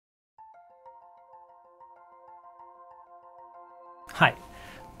Hi,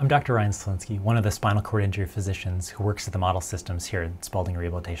 I'm Dr. Ryan Slinsky, one of the spinal cord injury physicians who works at the model systems here at Spaulding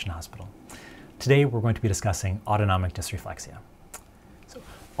Rehabilitation Hospital. Today we're going to be discussing autonomic dysreflexia. So,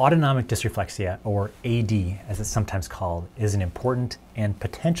 autonomic dysreflexia, or AD as it's sometimes called, is an important and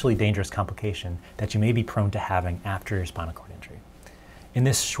potentially dangerous complication that you may be prone to having after your spinal cord injury. In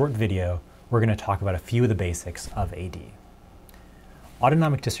this short video, we're going to talk about a few of the basics of AD.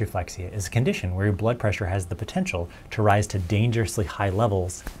 Autonomic dysreflexia is a condition where your blood pressure has the potential to rise to dangerously high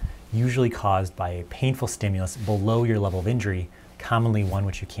levels, usually caused by a painful stimulus below your level of injury, commonly one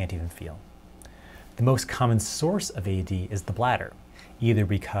which you can't even feel. The most common source of AD is the bladder, either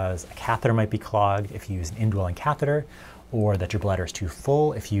because a catheter might be clogged if you use an indwelling catheter, or that your bladder is too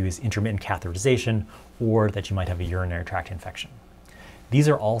full if you use intermittent catheterization, or that you might have a urinary tract infection. These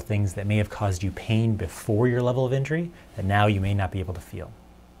are all things that may have caused you pain before your level of injury that now you may not be able to feel.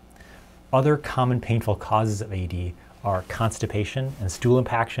 Other common painful causes of AD are constipation and stool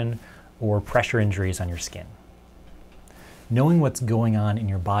impaction, or pressure injuries on your skin. Knowing what's going on in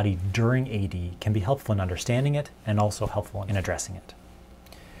your body during AD can be helpful in understanding it and also helpful in addressing it.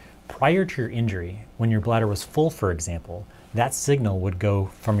 Prior to your injury, when your bladder was full, for example, that signal would go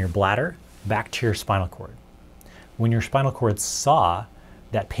from your bladder back to your spinal cord. When your spinal cord saw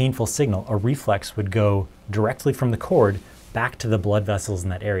that painful signal, a reflex would go directly from the cord back to the blood vessels in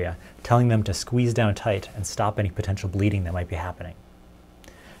that area, telling them to squeeze down tight and stop any potential bleeding that might be happening.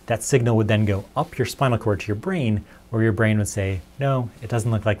 That signal would then go up your spinal cord to your brain, where your brain would say, no, it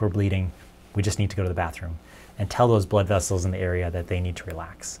doesn't look like we're bleeding, we just need to go to the bathroom, and tell those blood vessels in the area that they need to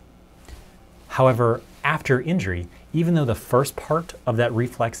relax. However, after injury, even though the first part of that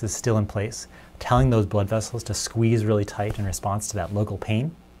reflex is still in place, telling those blood vessels to squeeze really tight in response to that local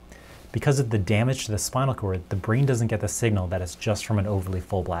pain, because of the damage to the spinal cord, the brain doesn't get the signal that it's just from an overly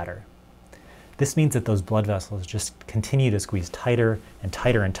full bladder. This means that those blood vessels just continue to squeeze tighter and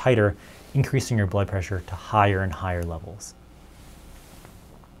tighter and tighter, increasing your blood pressure to higher and higher levels.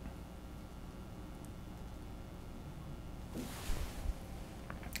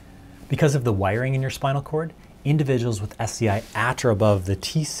 Because of the wiring in your spinal cord, individuals with SCI at or above the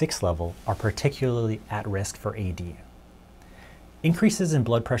T6 level are particularly at risk for AD. Increases in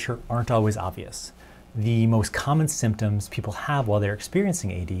blood pressure aren't always obvious. The most common symptoms people have while they're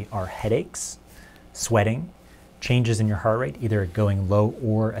experiencing AD are headaches, sweating, changes in your heart rate, either going low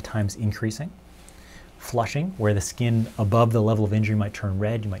or at times increasing, flushing, where the skin above the level of injury might turn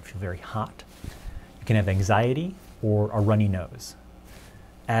red, you might feel very hot. You can have anxiety or a runny nose.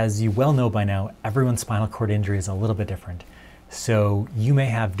 As you well know by now, everyone's spinal cord injury is a little bit different. So you may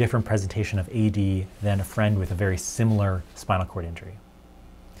have different presentation of AD than a friend with a very similar spinal cord injury.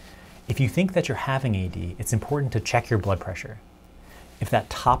 If you think that you're having AD, it's important to check your blood pressure. If that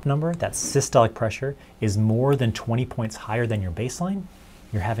top number, that systolic pressure, is more than 20 points higher than your baseline,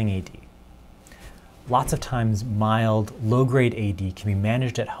 you're having AD. Lots of times, mild, low-grade AD can be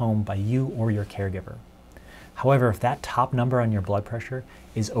managed at home by you or your caregiver. However, if that top number on your blood pressure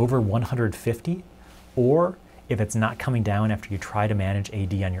is over 150, or if it's not coming down after you try to manage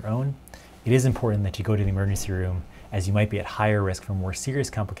AD on your own, it is important that you go to the emergency room, as you might be at higher risk for more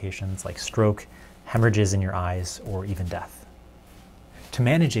serious complications like stroke, hemorrhages in your eyes, or even death. To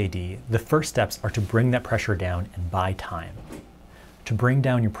manage AD, the first steps are to bring that pressure down and buy time. To bring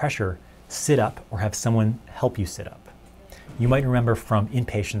down your pressure, sit up or have someone help you sit up. You might remember from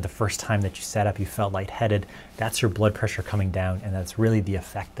inpatient the first time that you sat up you felt lightheaded. That's your blood pressure coming down, and that's really the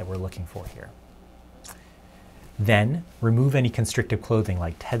effect that we're looking for here. Then remove any constrictive clothing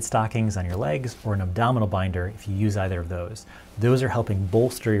like head stockings on your legs or an abdominal binder if you use either of those. Those are helping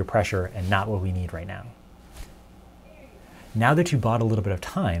bolster your pressure and not what we need right now. Now that you bought a little bit of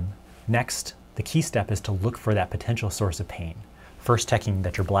time, next, the key step is to look for that potential source of pain. First, checking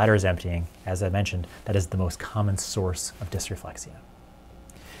that your bladder is emptying. As I mentioned, that is the most common source of dysreflexia.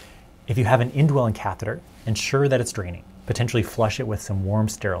 If you have an indwelling catheter, ensure that it's draining. Potentially flush it with some warm,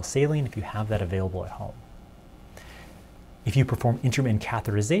 sterile saline if you have that available at home. If you perform intermittent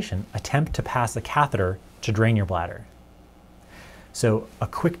catheterization, attempt to pass a catheter to drain your bladder. So a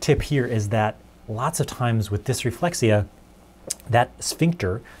quick tip here is that lots of times with dysreflexia, that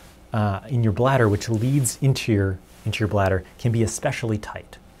sphincter in your bladder, which leads into your bladder, can be especially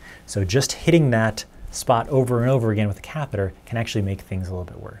tight. So just hitting that spot over and over again with a catheter can actually make things a little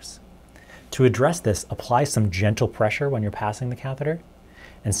bit worse. To address this, apply some gentle pressure when you're passing the catheter,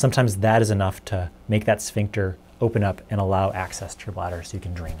 and sometimes that is enough to make that sphincter open up and allow access to your bladder so you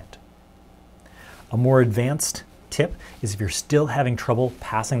can drain it. A more advanced tip is if you're still having trouble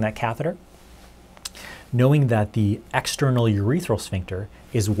passing that catheter, knowing that the external urethral sphincter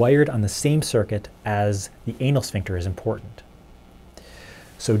is wired on the same circuit as the anal sphincter is important.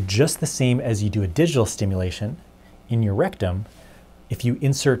 So just the same as you do a digital stimulation in your rectum, if you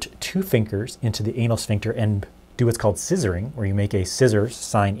insert 2 fingers into the anal sphincter and do what's called scissoring, where you make a scissors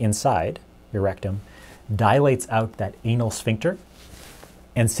sign inside your rectum, dilates out that anal sphincter,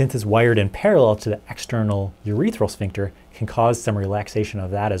 and since it's wired in parallel to the external urethral sphincter, can cause some relaxation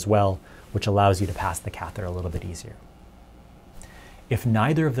of that as well, which allows you to pass the catheter a little bit easier. If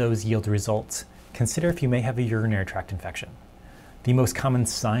neither of those yield results, consider if you may have a urinary tract infection. The most common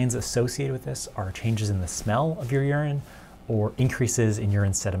signs associated with this are changes in the smell of your urine or increases in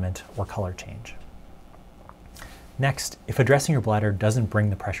urine sediment or color change. Next, if addressing your bladder doesn't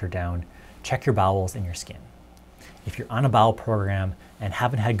bring the pressure down, check your bowels and your skin. If you're on a bowel program and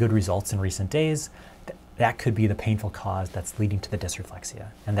haven't had good results in recent days, that could be the painful cause that's leading to the dysreflexia,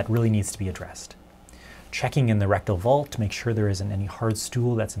 and that really needs to be addressed. Checking in the rectal vault to make sure there isn't any hard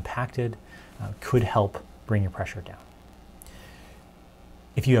stool that's impacted could help bring your pressure down.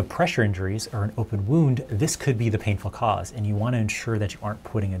 If you have pressure injuries or an open wound, this could be the painful cause, and you want to ensure that you aren't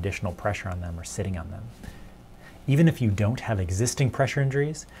putting additional pressure on them or sitting on them. Even if you don't have existing pressure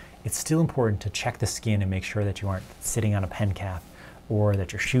injuries, it's still important to check the skin and make sure that you aren't sitting on a pen calf or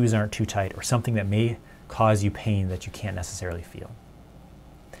that your shoes aren't too tight or something that may cause you pain that you can't necessarily feel.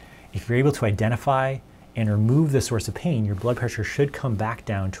 If you're able to identify and remove the source of pain, your blood pressure should come back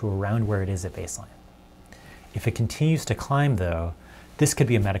down to around where it is at baseline. If it continues to climb though, this could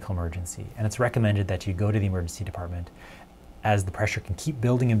be a medical emergency, and it's recommended that you go to the emergency department as the pressure can keep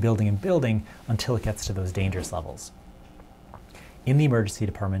building and building and building until it gets to those dangerous levels. In the emergency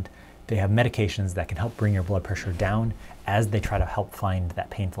department, they have medications that can help bring your blood pressure down as they try to help find that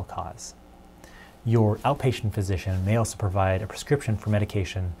painful cause. Your outpatient physician may also provide a prescription for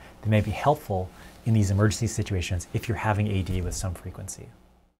medication that may be helpful in these emergency situations if you're having AD with some frequency.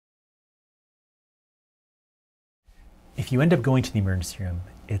 If you end up going to the emergency room,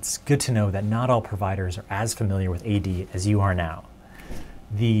 it's good to know that not all providers are as familiar with AD as you are now.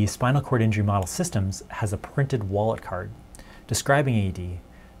 The Spinal Cord Injury Model Systems has a printed wallet card describing AD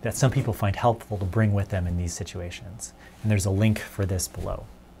that some people find helpful to bring with them in these situations, and there's a link for this below.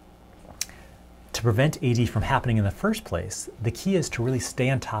 To prevent AD from happening in the first place, the key is to really stay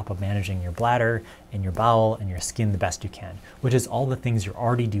on top of managing your bladder and your bowel and your skin the best you can, which is all the things you're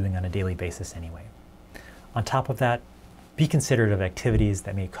already doing on a daily basis anyway. On top of that, be considerate of activities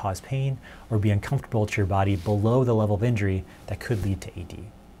that may cause pain or be uncomfortable to your body below the level of injury that could lead to AD.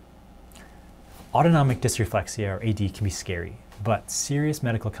 Autonomic dysreflexia, or AD, can be scary, but serious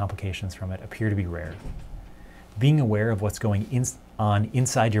medical complications from it appear to be rare. Being aware of what's going on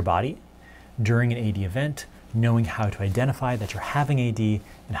inside your body during an AD event, knowing how to identify that you're having AD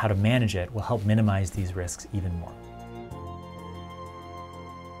and how to manage it will help minimize these risks even more.